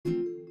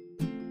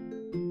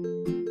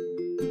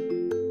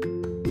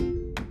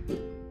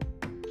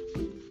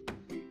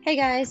Hey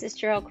guys, it's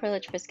Jarrell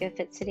Krillich, Frisco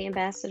Fit City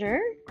Ambassador,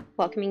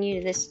 welcoming you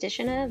to this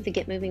edition of the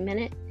Get Moving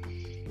Minute.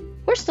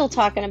 We're still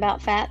talking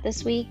about fat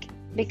this week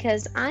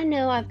because I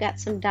know I've got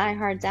some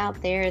diehards out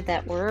there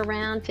that were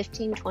around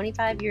 15,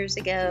 25 years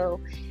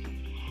ago,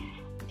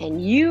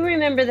 and you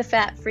remember the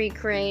fat-free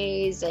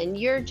craze, and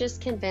you're just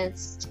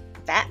convinced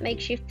fat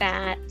makes you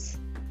fat,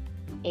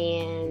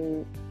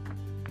 and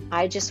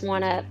I just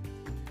want to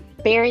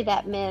bury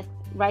that myth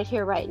right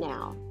here, right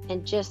now,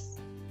 and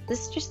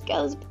this just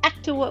goes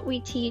back to what we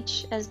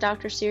teach as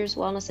Dr. Sears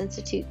Wellness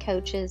Institute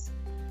coaches.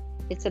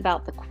 It's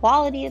about the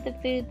quality of the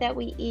food that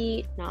we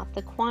eat, not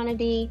the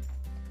quantity.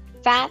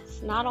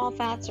 Fats, not all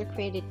fats are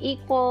created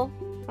equal,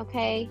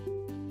 okay?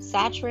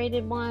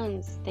 Saturated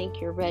ones,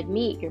 think your red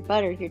meat, your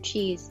butter, your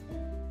cheese,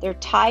 they're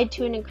tied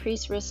to an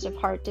increased risk of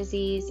heart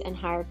disease and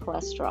higher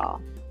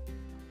cholesterol.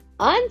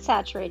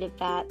 Unsaturated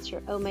fats,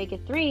 your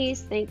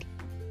omega-3s, think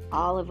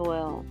olive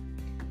oil,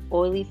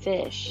 oily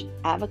fish,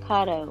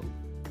 avocado,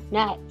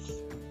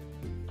 nuts,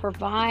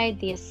 provide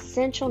the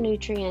essential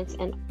nutrients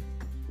and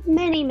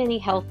many, many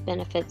health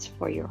benefits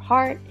for your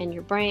heart and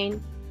your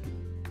brain.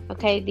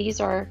 Okay,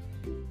 these are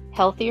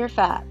healthier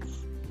fats.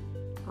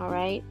 All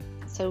right,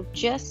 so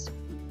just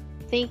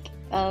think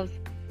of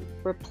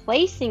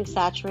replacing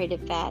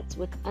saturated fats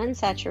with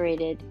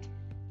unsaturated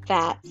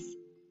fats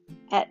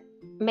at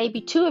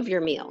maybe 2 of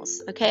your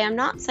meals. Okay, I'm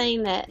not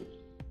saying that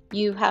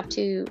you have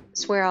to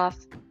swear off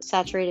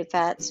saturated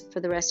fats for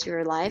the rest of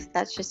your life.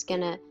 That's just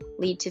going to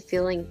lead to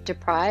feeling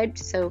deprived.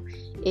 So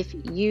if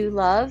you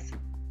love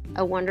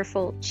a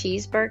wonderful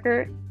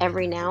cheeseburger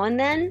every now and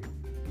then,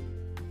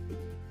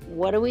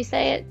 what do we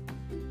say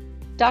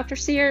at Dr.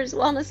 Sears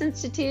Wellness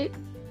Institute?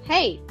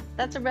 Hey,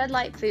 that's a red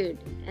light food,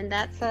 and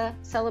that's a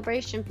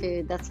celebration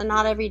food. That's a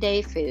not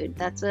everyday food.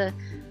 That's a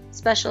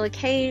special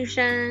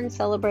occasion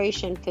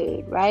celebration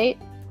food, right?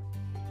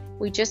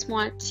 We just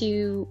want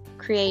to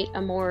create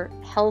a more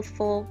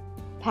healthful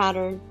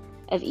pattern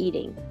of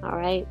eating, all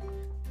right?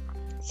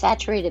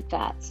 Saturated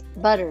fats,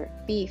 butter,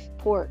 beef,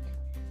 pork,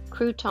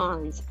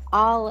 croutons,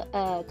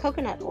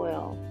 coconut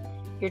oil,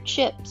 your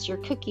chips, your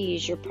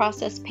cookies, your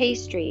processed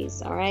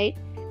pastries, all right?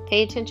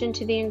 Pay attention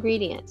to the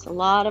ingredients. A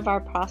lot of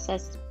our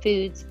processed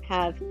foods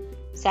have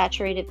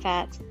saturated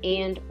fats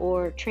and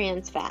or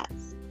trans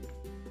fats.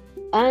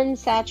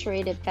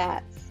 Unsaturated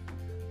fats,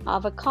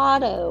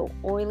 avocado,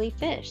 oily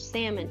fish,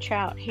 salmon,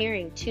 trout,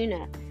 herring,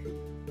 tuna,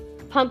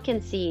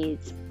 pumpkin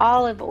seeds,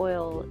 olive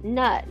oil,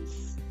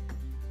 nuts,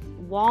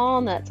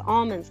 walnuts,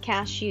 almonds,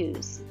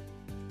 cashews,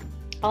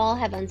 all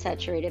have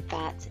unsaturated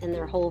fats in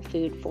their whole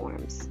food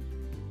forms.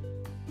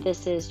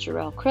 This is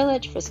Jarrell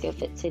Krillich, Frisco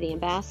Fit City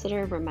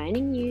Ambassador,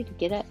 reminding you to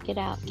get up, get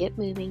out, get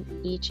moving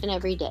each and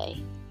every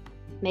day.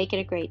 Make it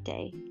a great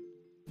day.